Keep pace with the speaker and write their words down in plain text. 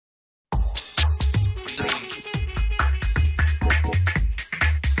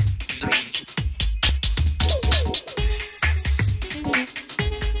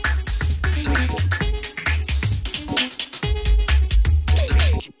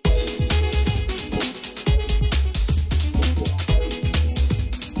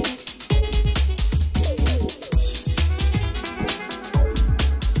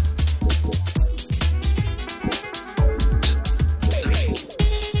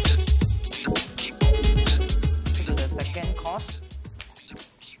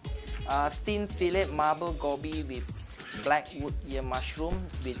Steamed fillet marble goby with black wood ear mushroom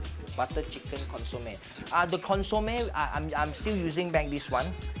with butter chicken consomme. The consomme, I'm still using back this one.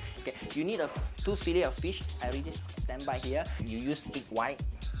 Okay, you need 2 fillet of fish. I already stand by here. You use egg white.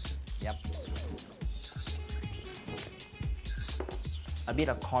 Yep. A bit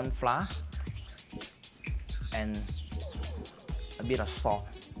of corn flour and a bit of salt.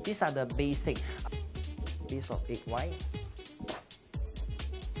 These are the basic. Piece of egg white.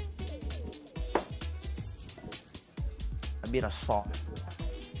 A bit of salt.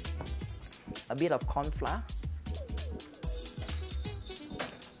 A bit of corn flour.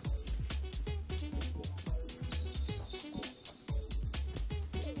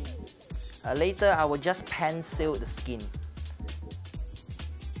 Later, I will just pan seal the skin.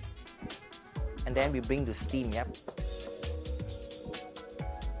 And then we bring to steam, yep.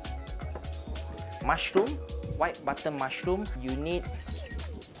 Mushroom, white butter mushroom. You need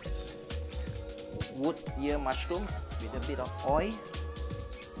wood ear mushroom with a bit of oil.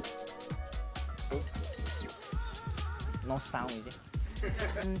 No sound, is it?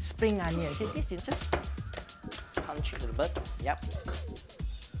 And spring onion. Okay, this is just punch it a little bit. Yep.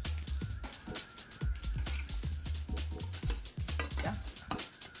 Yeah.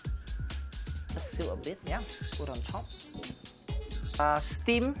 Just seal a bit. Yeah. Put on top.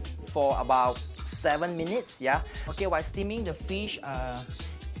 Steam for about 7 minutes. Yeah. Okay. While steaming the fish,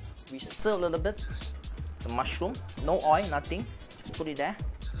 we stir a little bit the mushroom. No oil, nothing. Just put it there.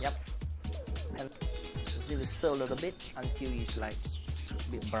 Yep. And stir a little bit until it's like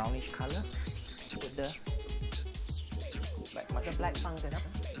a bit brownish color. Put the black mushroom. The black fungus. Yep.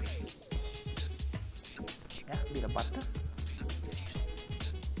 Yeah, a bit of butter.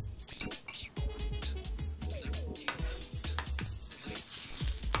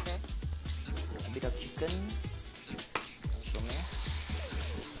 Okay. A bit of chicken.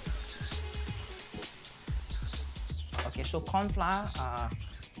 Okay, so corn flour,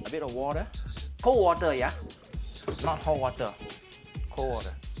 a bit of water. Cold water, yeah? Not hot water. Cold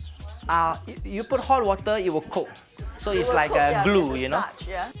water. You put hot water, it will cook. So it's like a glue, you know? Starch,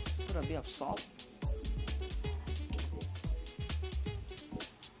 yeah. Put a bit of salt.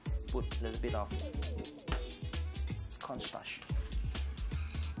 Put a little bit of cornstarch.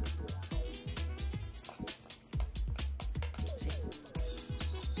 See?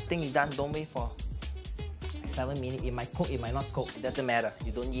 Thing is done, don't wait for 7 minutes. It might cook, it might not cook. It doesn't matter.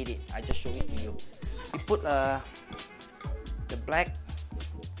 You don't need it. I just show it to you. You put the black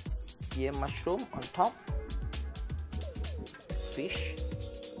ear mushroom on top. Fish.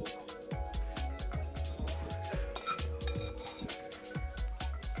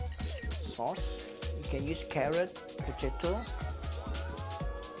 Sauce. You can use carrot, potato.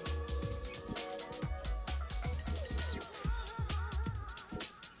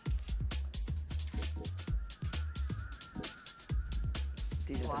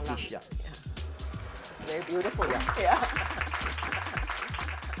 This is the fish, yeah. It's very beautiful, yeah.